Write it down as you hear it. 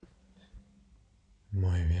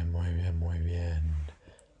muy bien, muy bien.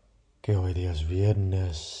 Que hoy día es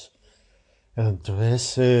viernes, el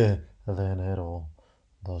 13 de enero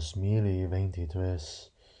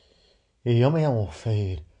 2023. Y yo me llamo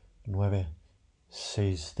Fade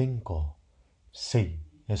 965. Sí,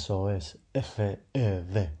 eso es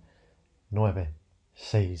FED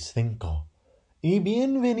 965. Y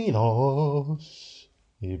bienvenidos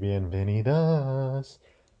y bienvenidas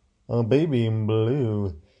a Baby in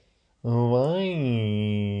Blue.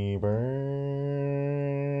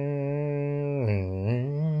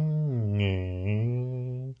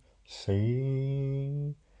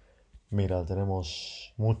 Sí. Mira,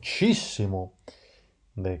 tenemos muchísimo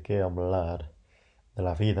de qué hablar. De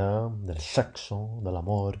la vida, del sexo, del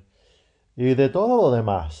amor y de todo lo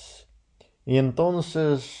demás. Y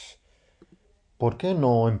entonces, ¿por qué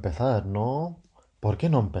no empezar, no? ¿Por qué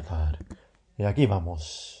no empezar? Y aquí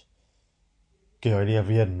vamos. Que hoy día es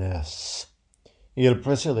viernes. Y el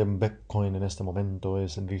precio de Bitcoin en este momento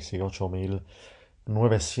es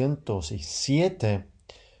 18.907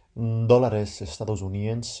 dólares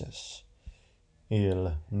estadounidenses. Y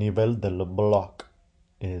el nivel del block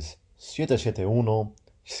es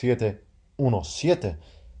 771717.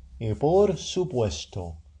 Y por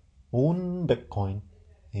supuesto, un Bitcoin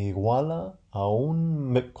iguala a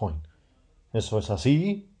un Bitcoin. Eso es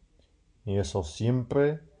así y eso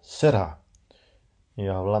siempre será. Y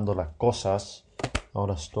hablando de las cosas,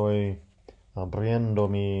 ahora estoy abriendo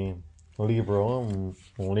mi libro, un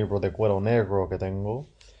libro de cuero negro que tengo.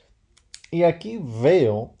 Y aquí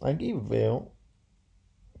veo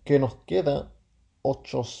que nos queda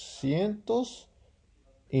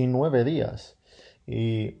 809 días.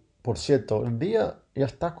 Y por cierto, el día ya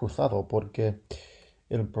está cruzado porque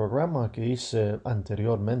el programa que hice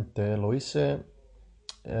anteriormente lo hice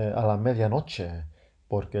a la medianoche,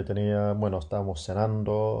 porque estábamos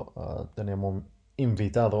cenando, teníamos un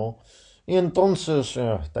invitado, y entonces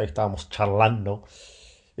ahí estábamos charlando,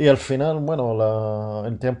 y al final,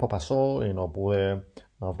 el tiempo pasó y no pude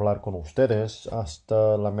hablar con ustedes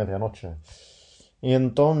hasta la medianoche. Y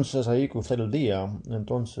entonces ahí crucé el día,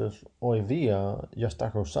 entonces hoy día ya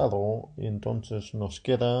está cruzado, y entonces nos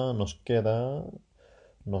quedó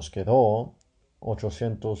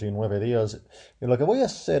 809 días. Y lo que voy a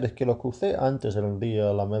hacer es que lo crucé antes del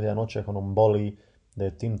día, a la medianoche, con un boli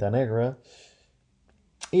de tinta negra.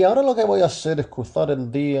 Y ahora lo que voy a hacer es cruzar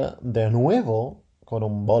el día de nuevo con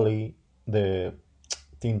un boli de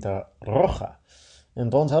tinta roja.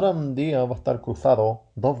 Entonces ahora un día va a estar cruzado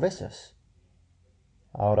dos veces.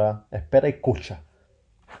 Ahora espera y escucha.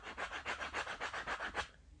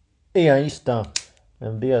 Y ahí está.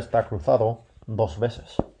 El día está cruzado dos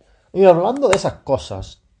veces. Y hablando de esas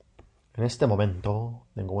cosas, en este momento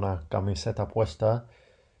tengo una camiseta puesta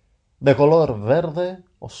de color verde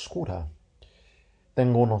oscura.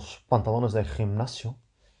 Tengo unos pantalones de gimnasio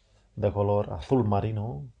de color azul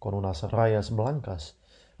marino con unas rayas blancas.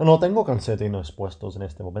 No tengo calcetines puestos en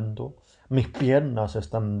este momento. Mis piernas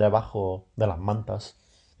están debajo de las mantas.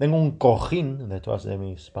 Tengo un cojín detrás de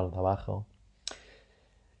mi espalda baja.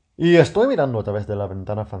 Y estoy mirando a través de la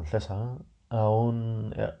ventana francesa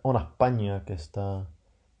una España que está,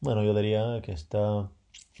 yo diría que está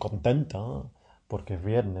contenta porque es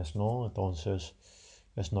viernes, ¿no? Entonces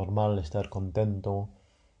es normal estar contento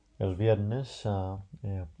el viernes.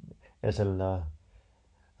 Es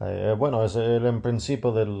es en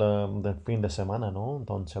principio del fin de semana, ¿no?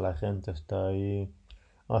 Entonces la gente está ahí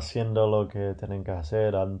haciendo lo que tienen que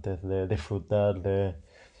hacer antes de disfrutar de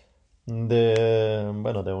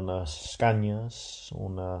unas cañas,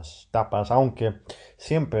 unas tapas, aunque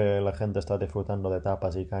siempre la gente está disfrutando de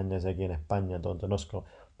tapas y cañas aquí en España, entonces no es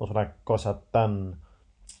una cosa tan,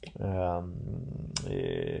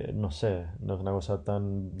 eh, no sé, no es una cosa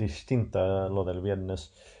tan distinta lo del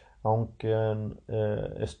viernes, aunque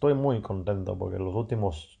estoy muy contento porque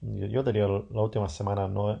yo diría la última semana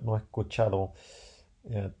no he escuchado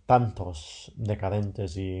tantos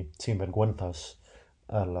decadentes y sinvergüenzas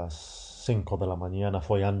a las 5 de la mañana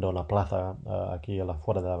follando en la plaza, aquí a la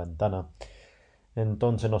fuera de la ventana.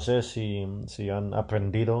 Entonces no sé si han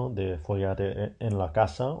aprendido de follar en la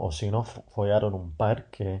casa o si no follar en un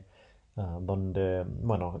parque donde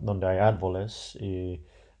hay árboles y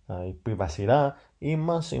hay privacidad y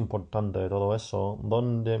más importante de todo eso,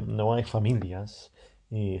 donde no hay familias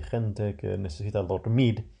y gente que necesita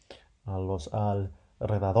dormir a los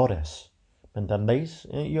alrededores. ¿Me entendéis?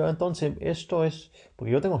 Entonces, esto es,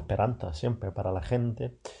 porque yo tengo esperanza siempre para la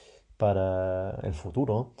gente, para el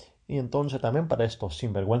futuro, y entonces también para estos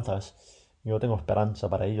sinvergüenzas, yo tengo esperanza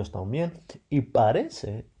para ellos también, y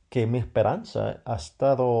parece que mi esperanza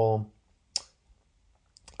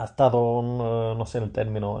ha estado, no sé el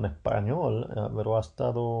término en español, pero ha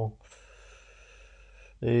estado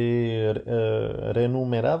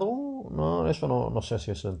renumerado. No, eso no sé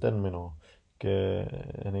si es el término, que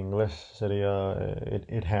en inglés sería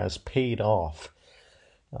it has paid off.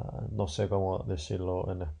 No sé cómo decirlo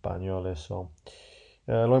en español eso.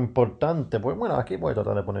 Lo importante, pues bueno, aquí voy a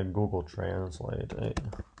tratar de poner Google Translate.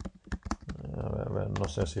 A ver, no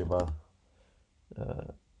sé si va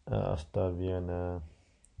a estar bien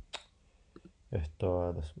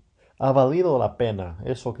esto. Ha valido la pena.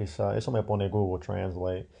 Eso quizá, eso me pone Google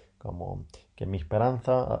Translate como que mi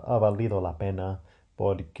esperanza ha valido la pena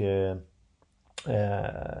porque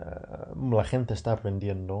la gente está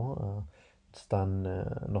aprendiendo,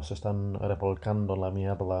 nos están revolcando la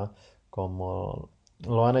mierda como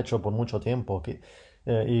lo han hecho por mucho tiempo.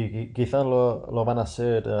 Y quizás lo van a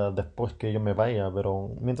hacer después que yo me vaya, pero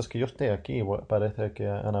mientras que yo esté aquí, parece que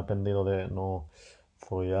han aprendido de no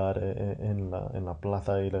follar en la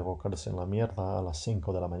plaza y revolcarse en la mierda a las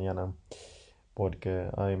 5 de la mañana, porque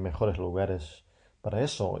hay mejores lugares para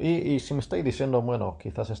eso. Y si me estáis diciendo, bueno,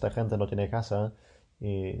 quizás esta gente no tiene casa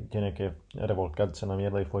y tiene que revolcarse en la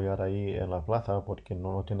mierda y follar ahí en la plaza porque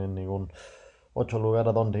no tienen ningún otro lugar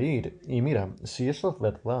a donde ir. Y mira, si eso es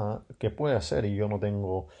verdad, que puede ser, y yo no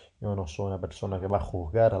soy una persona que va a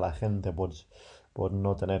juzgar a la gente por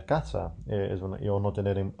no tener casa, o no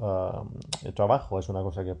tener trabajo, es una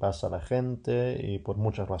cosa que pasa a la gente y por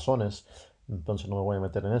muchas razones, entonces no me voy a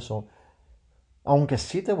meter en eso. Aunque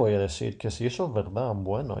sí te voy a decir que si eso es verdad,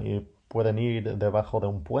 bueno, y pueden ir debajo de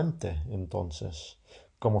un puente, entonces,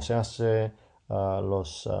 como se hace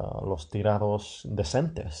los tirados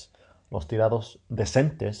decentes. Los tirados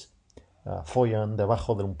decentes follan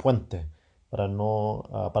debajo de un puente para no,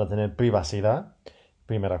 para tener privacidad,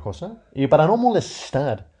 primera cosa, y para no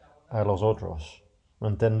molestar a los otros. ¿Me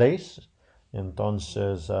entendéis?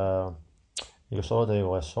 Entonces, yo solo te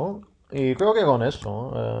digo eso. Y creo que con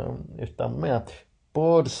eso está. Mira,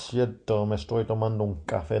 por cierto, me estoy tomando un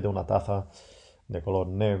café de una taza de color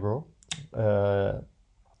negro eh,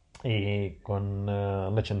 y con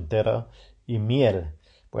leche entera y miel.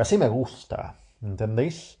 Porque así me gusta,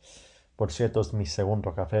 ¿entendéis? Por cierto, es mi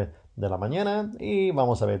segundo café de la mañana y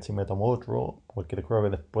vamos a ver si me tomo otro, porque creo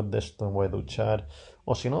que después de esto me voy a duchar.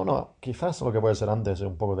 O si no, no, quizás lo que voy a hacer antes es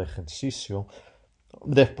un poco de ejercicio.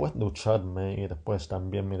 Después ducharme y después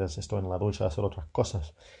también, mientras estoy en la ducha, hacer otras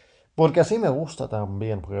cosas. Porque así me gusta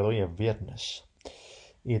también, porque hoy es viernes.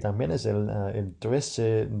 Y también es el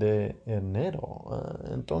 13 de enero.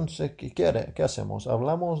 Entonces, ¿qué hacemos?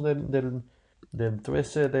 Hablamos del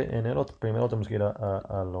 13 de enero. Primero tenemos que ir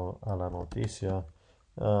a la noticia.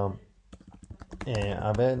 Ah,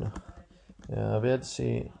 a ver, a ver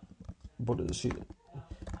si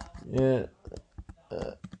eh,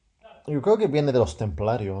 yo creo que viene de los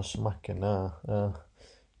templarios, más que nada.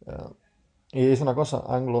 Y es una cosa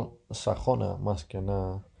anglosajona, más que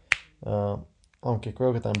nada. Ah, aunque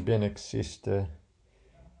creo que también existe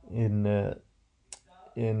en, eh,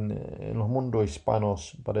 en los mundos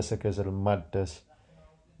hispanos, parece que es el martes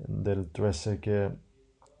del 13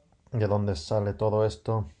 de donde sale todo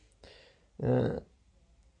esto. Eh,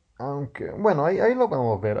 aunque, bueno, ahí lo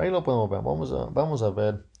podemos ver, ahí lo podemos ver. Vamos a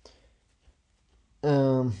ver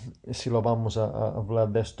si lo vamos a hablar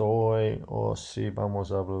de esto hoy o si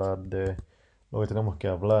vamos a hablar de lo que tenemos que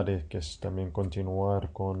hablar, es que es también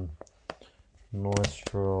continuar con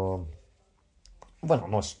nuestro, bueno,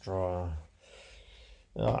 nuestra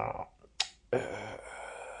ah,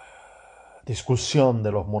 discusión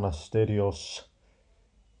de los monasterios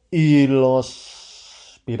y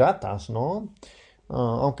los piratas, ¿no?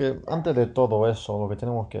 Aunque antes de todo eso, lo que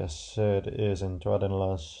tenemos que hacer es entrar en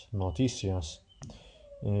las noticias.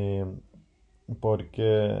 eh,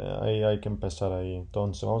 Porque ahí hay que empezar ahí.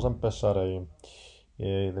 Entonces, vamos a empezar ahí.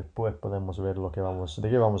 Y después podemos ver de qué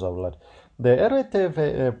vamos a hablar. De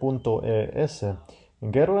RTV.es,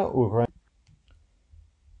 guerra Ucrania.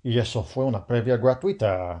 Y eso fue una previa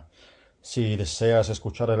gratuita. Si deseas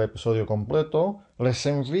escuchar el episodio completo, les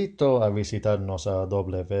invito a visitarnos a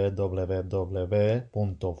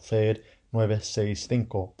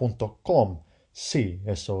www.fed965.com. Sí,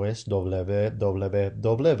 eso es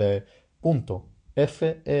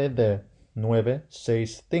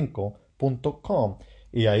www.fed965.com.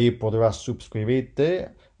 Y ahí podrás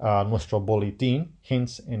suscribirte a nuestro boletín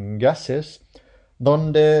Hints and Gases,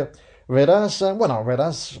 donde verás, bueno,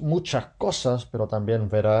 verás muchas cosas, pero también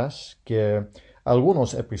verás que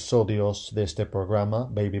algunos episodios de este programa,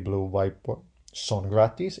 Baby Blue Viper, son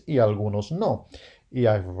gratis y algunos no. Y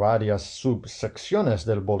hay varias subsecciones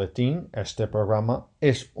del boletín. Este programa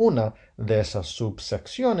es una de esas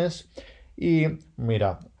subsecciones. Y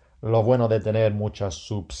mira, Lo bueno de tener muchas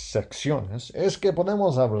subsecciones es que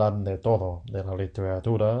podemos hablar de todo, de la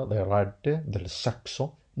literatura, del arte, del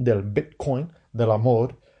sexo, del Bitcoin, del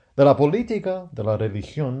amor, de la política, de la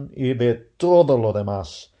religión y de todo lo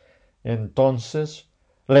demás. Entonces,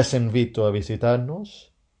 les invito a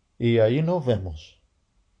visitarnos y ahí nos vemos.